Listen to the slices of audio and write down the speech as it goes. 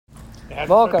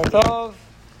Boker Tov.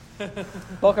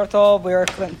 Boker Tov. We are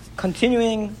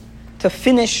continuing to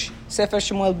finish Sefer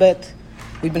Shemuel Bet.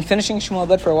 We've been finishing Shemuel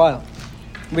Bet for a while.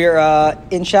 We're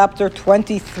in chapter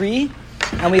 23,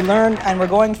 and we're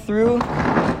going through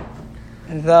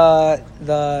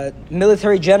the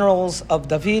military generals of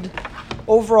David.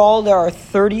 Overall, there are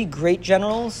 30 great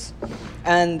generals,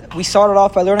 and we started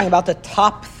off by learning about the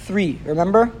top three.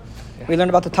 Remember? Yeah. We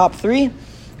learned about the top three,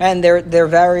 and their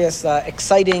various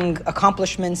exciting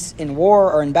accomplishments in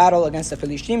war or in battle against the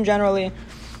Philistine generally.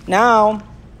 Now,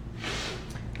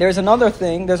 there's another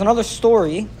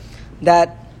story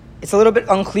that it's a little bit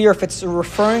unclear if it's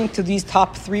referring to these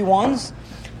top three ones,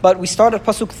 but we start at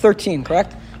Pasuk 13,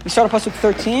 correct? We start at Pasuk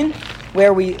 13,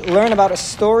 where we learn about a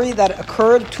story that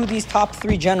occurred to these top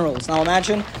three generals. Now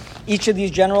imagine each of these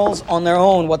generals on their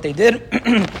own, what they did,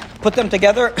 put them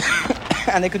together,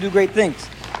 and they could do great things.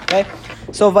 Okay?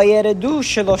 So, Vayeredu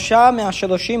Shelosha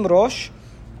Me'asheloshim Rosh.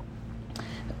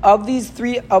 Of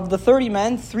the 30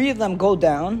 men, 3 of them go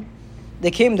down.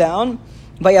 They came down.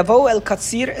 Vayavo el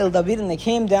Katsir el David, and they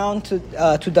came down to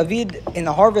David in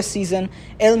the harvest season,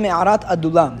 el Me'arat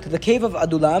Adulam, to the cave of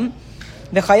Adulam.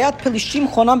 V'chayat Pelishtim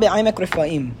Chonam be'Aimek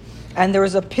Rephaim. And there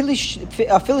was a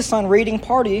Philistine raiding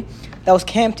party that was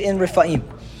camped in Rephaim.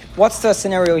 What's the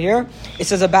scenario here? It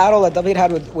says a battle that David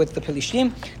had with the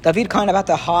Pelishtim. David kind of had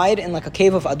to hide in like a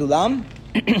cave of Adulam.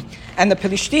 And the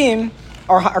Pelishtim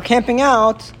are camping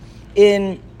out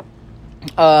in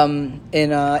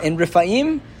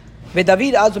Rephaim.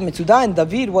 David and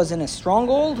David was in a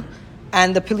stronghold,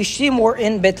 and the Pelishtim were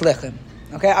in Bethlehem.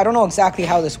 Okay, I don't know exactly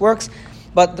how this works,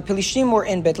 but the Pelishtim were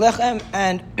in Bethlehem,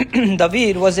 and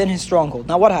David was in his stronghold.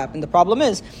 Now, what happened? The problem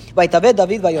is, David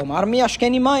vayomar mi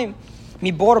ashkeni mayim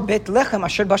mi bor Bethlehem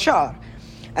asher bashar.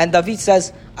 And David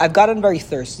says, I've gotten very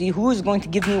thirsty. Who is going to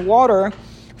give me water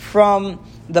from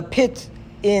the pit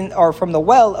from the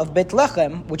well of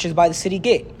Bethlehem, which is by the city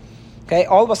gate? Okay,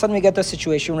 all of a sudden we get the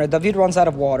situation where David runs out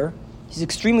of water. He's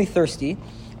extremely thirsty,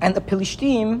 and the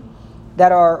Pelishtim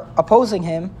that are opposing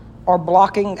him are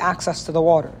blocking access to the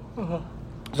water. Mm-hmm.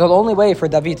 So the only way for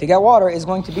David to get water is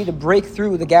going to be to break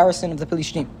through the garrison of the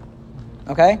Pelishtim.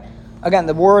 Okay? Again,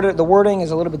 the wording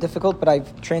is a little bit difficult, but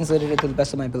I've translated it to the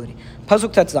best of my ability.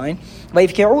 Pasuk Tetzayin.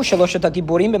 Vayivke'u sheloshet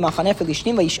hagiborim b'machane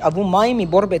Philishtim vayish'avu mayim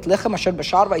mibor Bet Lechem asher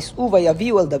b'shar vayis'u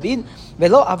vayaviu el David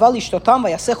velo aval ishtotam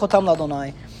vayasechotam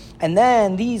l'Adonai. And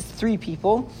then these 3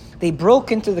 people, they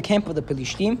broke into the camp of the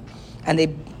Pelishtim, and they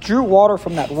drew water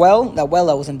from that well that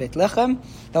was in Bethlehem,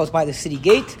 that was by the city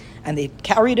gate, and they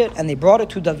carried it and they brought it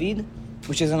to David,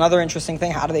 which is another interesting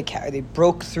thing. How do they carry? They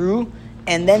broke through,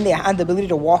 and then they had the ability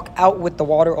to walk out with the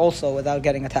water also without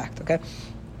getting attacked. Okay.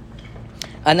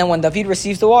 And then when David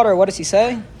receives the water, what does he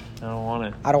say? I don't want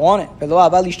it.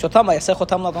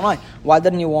 Why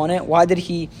didn't he want it? Why did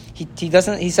he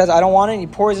doesn't? He says, I don't want it. He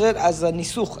pours it as a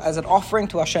nisuch, as an offering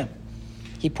to Hashem.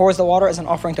 He pours the water as an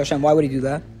offering to Hashem. Why would he do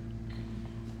that?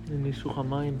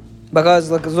 Because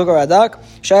like Zugar Adak,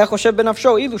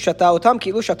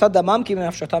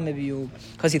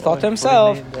 because he thought to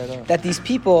himself that these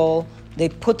people, they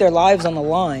put their lives on the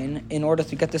line in order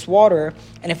to get this water,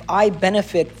 and if I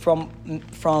benefit from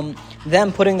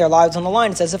them putting their lives on the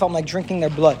line, it's as if I'm like drinking their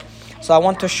blood. So I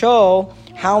want to show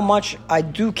how much I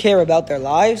do care about their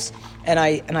lives, and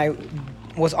I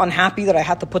was unhappy that I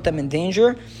had to put them in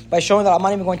danger by showing that I'm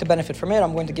not even going to benefit from it.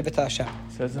 I'm going to give it to Hashem.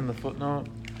 It says in the footnote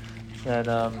that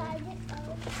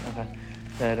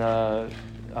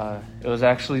it was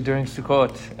actually during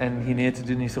Sukkot, and he needed to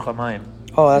do Nisuch HaMayim.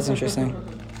 Oh, that's interesting.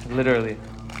 Literally.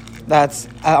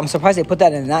 I'm surprised they put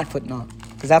that in that footnote,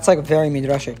 because that's like very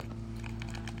midrashic.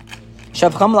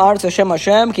 Shavcham la'aretz Hashem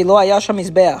Hashem ki lo haya sham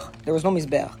mizbeach. There was no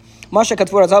mizbeach. Ma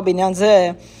shekatvu razal b'inyan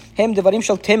zeh הם דברים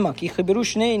של תמה, כי חיברו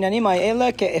שני עניינים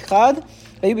האלה כאחד,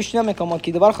 והיו בשני המקומות,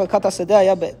 כי דבר חלקת השדה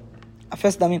היה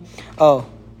באפס דמים. Oh,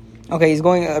 okay,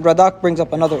 Radak brings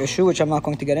up another issue, which I'm not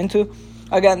going to get into.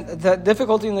 Again, the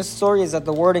difficulty in this story is that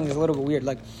the wording is a little bit weird.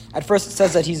 Like, at first it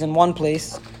says that he's in one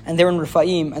place, and they're in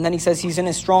Rephaim, and then he says he's in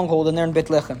his stronghold, and they're in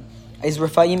Bethlehem. Is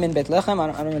Rephaim in Bethlehem? I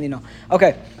don't really know.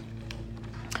 Okay.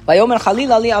 ויאמר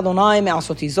חלילה לי אדוני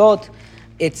מעשותי זאת.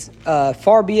 It's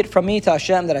far be it from me to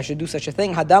Hashem that I should do such a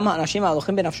thing. Hadam ha'anashim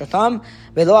ha'alochim b'nafshotam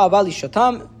ve'lo aval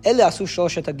ishotam ele asu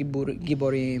shloshet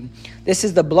ha'giborim. This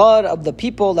is the blood of the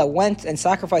people that went and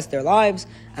sacrificed their lives,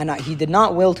 and he did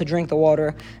not will to drink the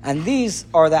water. And these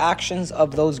are the actions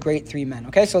of those great 3 men.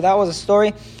 Okay, so that was a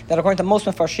story that, according to most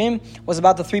Mefarshim, was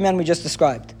about the 3 men we just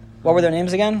described. What were their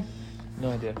names again? No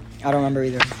idea. I don't remember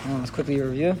either. Let's quickly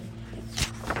review.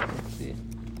 Let's see.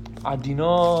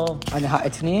 Adino. And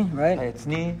Ha'etzni, right?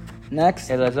 Ha'etzni. Next,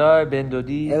 Elazar ben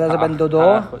Dodi. Elazar ben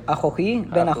Dodo, Achochi,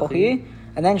 ben Achochi,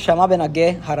 and then Shama ben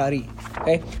Ageh Harari.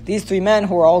 Okay, these three men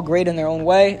who were all great in their own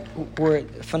way, who were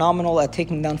phenomenal at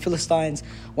taking down Philistines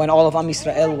when all of Am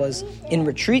Yisrael was in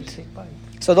retreat.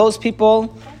 So those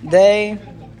people, they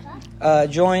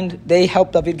joined, they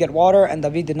helped David get water, and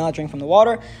David did not drink from the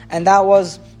water. And that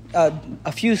was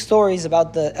a few stories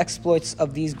about the exploits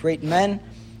of these great men.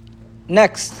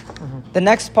 Next, the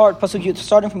next part, Pasuk Yud,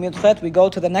 starting from Yud Chet, we go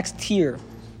to the next tier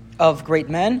of great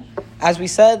men. As we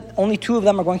said, only two of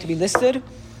them are going to be listed.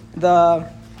 I'm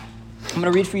going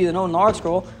to read for you the note in the art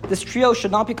scroll. This trio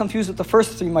should not be confused with the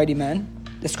first three mighty men,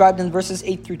 described in verses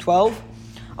 8 through 12.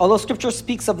 Although Scripture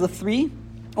speaks of the three,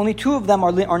 only two of them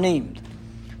are named.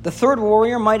 The third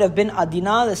warrior might have been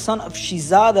Adinah, the son of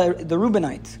Shiza, the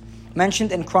Reubenite,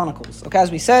 mentioned in Chronicles. Okay,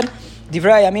 as we said,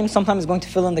 Divrei Yamim sometimes is going to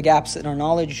fill in the gaps in our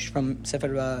knowledge from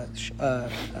Sefer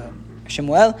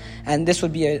Shemuel, and this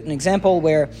would be an example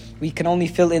where we can only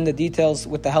fill in the details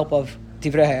with the help of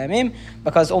Divrei Yamim,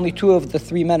 because only two of the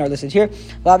three men are listed here.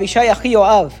 Avishai Achi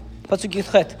Yoav, Pasuk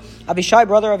Yudchet. Avishai,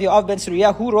 brother of Yoav ben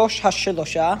Suriyah, Hu Rosh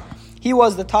HaShelosha. He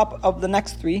was the top of the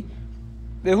next three.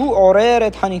 Vehu Orer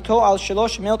et Hanito al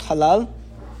Shelosh Meot Halal.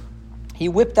 He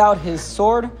whipped out his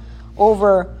sword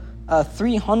over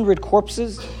 300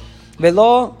 corpses.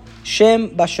 Velo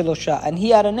Shem Bashelosha. And he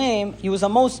had a name. He was the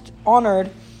most honored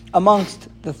amongst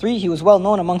the three. He was well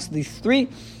known amongst these three.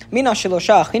 Mina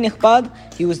Shelosha Achi Nichbad.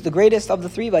 He was the greatest of the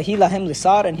three. Vahi Lahem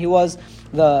Lisar. And he was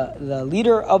the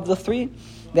leader of the three.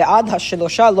 Ve'ad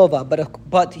HaShelosha Lova.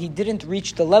 But he didn't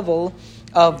reach the level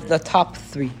of the top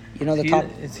three. You know the top.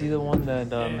 Is he the one that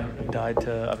died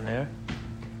to Avner?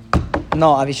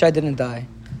 No, Avishai didn't die.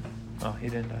 Oh, he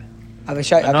didn't die.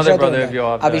 Avishai brother of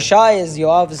Yoav. Avishai is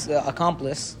Yoav's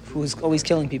accomplice, who's always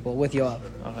killing people with Yoav.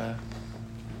 Okay.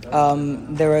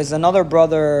 There is another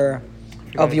brother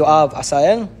of Yoav,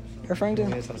 Asael. You're referring to?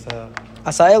 Yes, Asael.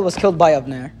 Asael was killed by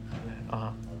Avner.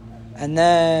 Uh-huh. And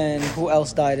then who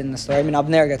else died in the story? I mean,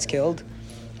 Avner gets killed.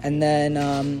 And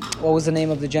then what was the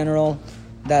name of the general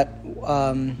that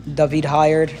David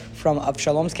hired from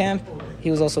Avshalom's camp?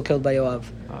 He was also killed by Yoav.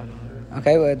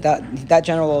 Okay, well, that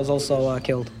general was also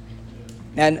killed.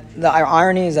 And the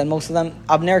irony is that most of them,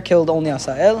 Abner killed only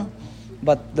Asael,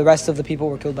 but the rest of the people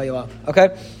were killed by Yoav. Okay?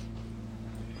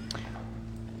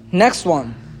 Next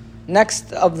one. Next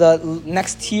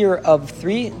tier of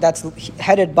three, that's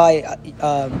headed by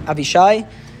Avishai.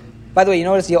 By the way, you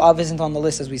notice Yoav isn't on the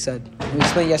list, as we said. We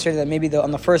explained yesterday that maybe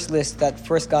on the first list, that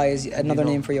first guy is another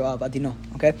name for Yoav, Adino.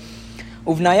 Okay?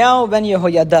 Uvnayahu ben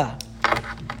Yehoyada.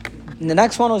 The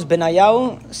next one was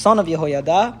Benayahu, son of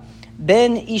Yehoyada.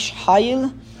 Ben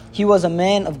Ishhail, he was a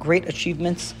man of great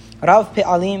achievements. Rav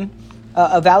Pe'alim,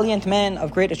 a valiant man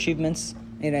of great achievements.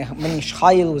 Ben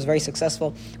Ishhail was very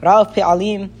successful. Rav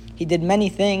Pe'alim, he did many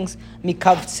things.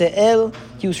 Mikavtze'el,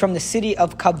 he was from the city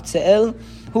of Kavtze'el.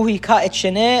 Hu hika et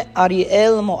shene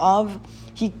Ariel Moav,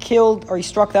 he killed or he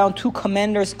struck down two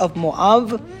commanders of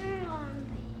Moav.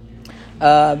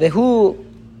 Vehu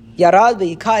Yarad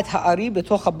ve'ika et ha'ari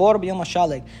b'toch habor b'yom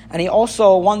ha'shaleg. And he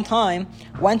also one time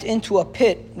went into a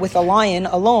pit with a lion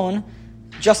alone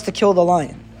just to kill the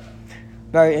lion.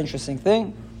 Very interesting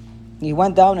thing. He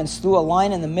went down and slew a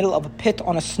lion in the middle of a pit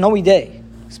on a snowy day,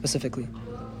 specifically.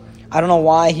 I don't know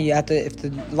why he had to, if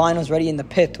the lion was already in the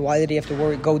pit, why did he have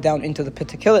to go down into the pit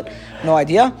to kill it? No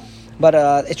idea. But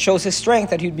it shows his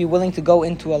strength that he'd be willing to go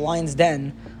into a lion's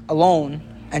den alone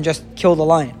and just kill the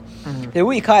lion.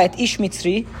 Ish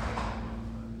Mitzri,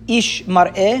 Ish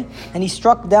Mar'eh, and he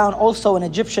struck down also an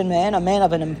Egyptian man, a man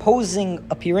of an imposing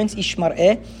appearance, Ish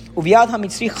Mar'eh. Uviyad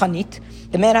HaMitzri Chanit,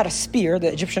 the man had a spear,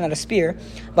 the Egyptian had a spear.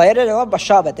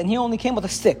 And he only came with a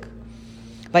stick.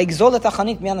 And he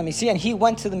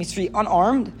went to the Mitzri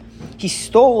unarmed. He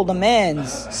stole the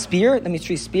man's spear, the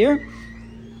Mitzri's spear.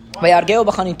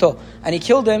 And he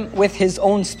killed him with his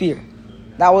own spear.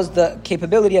 That was the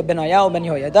capability of Benayahu ben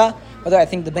Yehoyada. Whether I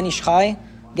think the Ben Ishchai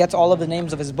gets all of the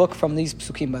names of his book from these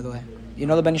psukim, by the way. You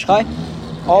know the Ben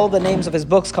Ishchai? All the names of his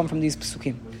books come from these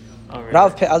psukim. Really?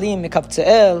 Rav Pe'alim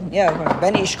Mikavtze'el. Yeah,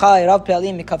 Ben Ishchai, Rav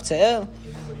Pe'alim Mikavtze'el.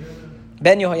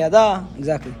 Ben Yehoyada.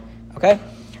 Exactly. Okay?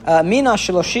 Mina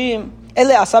Shiloshim.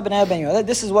 Ele asa Benayahu ben Yehoyada.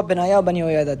 This is what Benayahu ben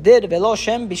Yehoyada did. Velo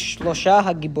Shem bishlosha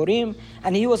hagiborim.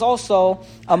 And he was also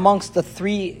amongst the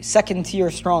three second-tier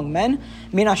strong men.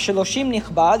 Mina Shiloshim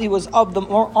nichbad. He was of the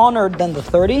more honored than the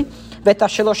 30. Veta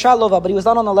Shilosha lova. But he was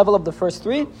not on the level of the first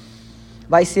three.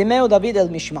 Vaisimeu David el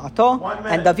mishmato.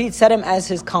 And David set him as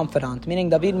his confidant. Meaning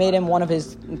David made him one of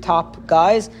his top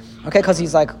guys. Okay, because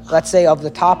he's like, let's say, of the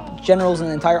top generals in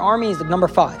the entire army, he's the number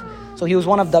 5. So he was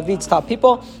one of David's top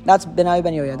people. That's Benayahu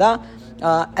ben Yehoyada.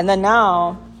 And then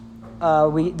now,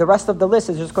 the rest of the list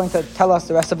is just going to tell us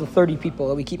the rest of the 30 people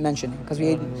that we keep mentioning, because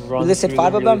we listed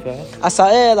 5 of them.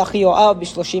 Asael, Achi Yoav,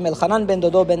 Bishloshim, Elchanan ben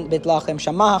Dodo ben Betlachem,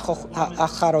 Shammah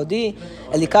HaCharodi,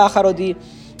 Elika HaCharodi,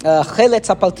 Cheletz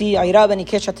HaPalti, Ira ben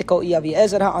Ikesh HaTeko'i,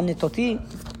 Aviezer HaAnetoti,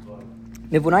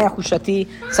 מבונאי החושתי,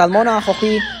 צלמון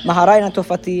האחוכי, מהרי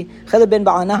הנטופתי, חלב בן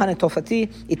בענה הנטופתי,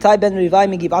 איתי בן ריבי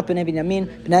מגבעת בני בנימין,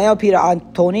 בניהו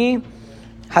פירעתוני,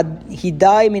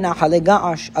 הידי מן החלי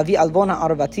געש, אבי אלבון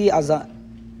הערבתי,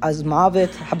 אז מוות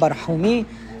הברחומי,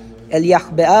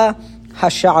 אליחבאה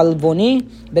השעלבוני,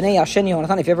 בני ישן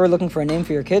יהונתן. If you're ever looking for a name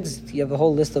for your kids, you have a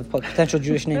whole list of potential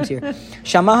Jewish names here.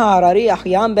 שמע העררי,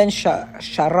 אחיין בן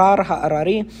שרר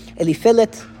העררי,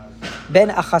 אליפלת בן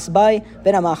אחסבאי,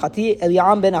 בן המאחתי,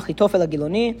 אליעם בן אחיתופל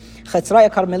הגילוני, חצרי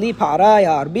הכרמלי, פערי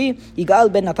הערבי, יגאל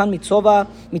בן נתן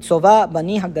מצובה,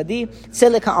 בני הגדי,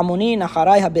 צלק העמוני,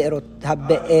 נחרי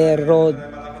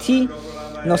הבארותי,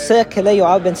 נושא כלי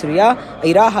יואב בן צרויה,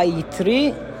 עירה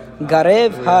היתרי,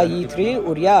 גרב היתרי,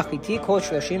 אוריה החיתי, כל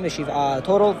 37,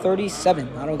 total 37.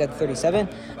 I don't get 37.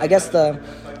 I guess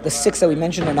the 6 that we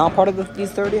mentioned are not part of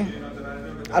these 30.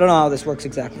 I don't know how this works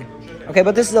exactly. Okay,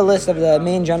 but this is a list of the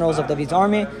main generals of David's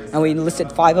army, and we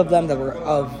listed 5 of them that were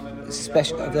of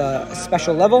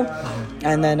special level,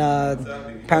 and then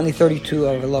apparently 32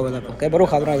 of a lower level. Okay,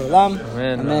 Baruch Adonai Olam.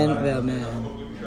 Amen. Amen.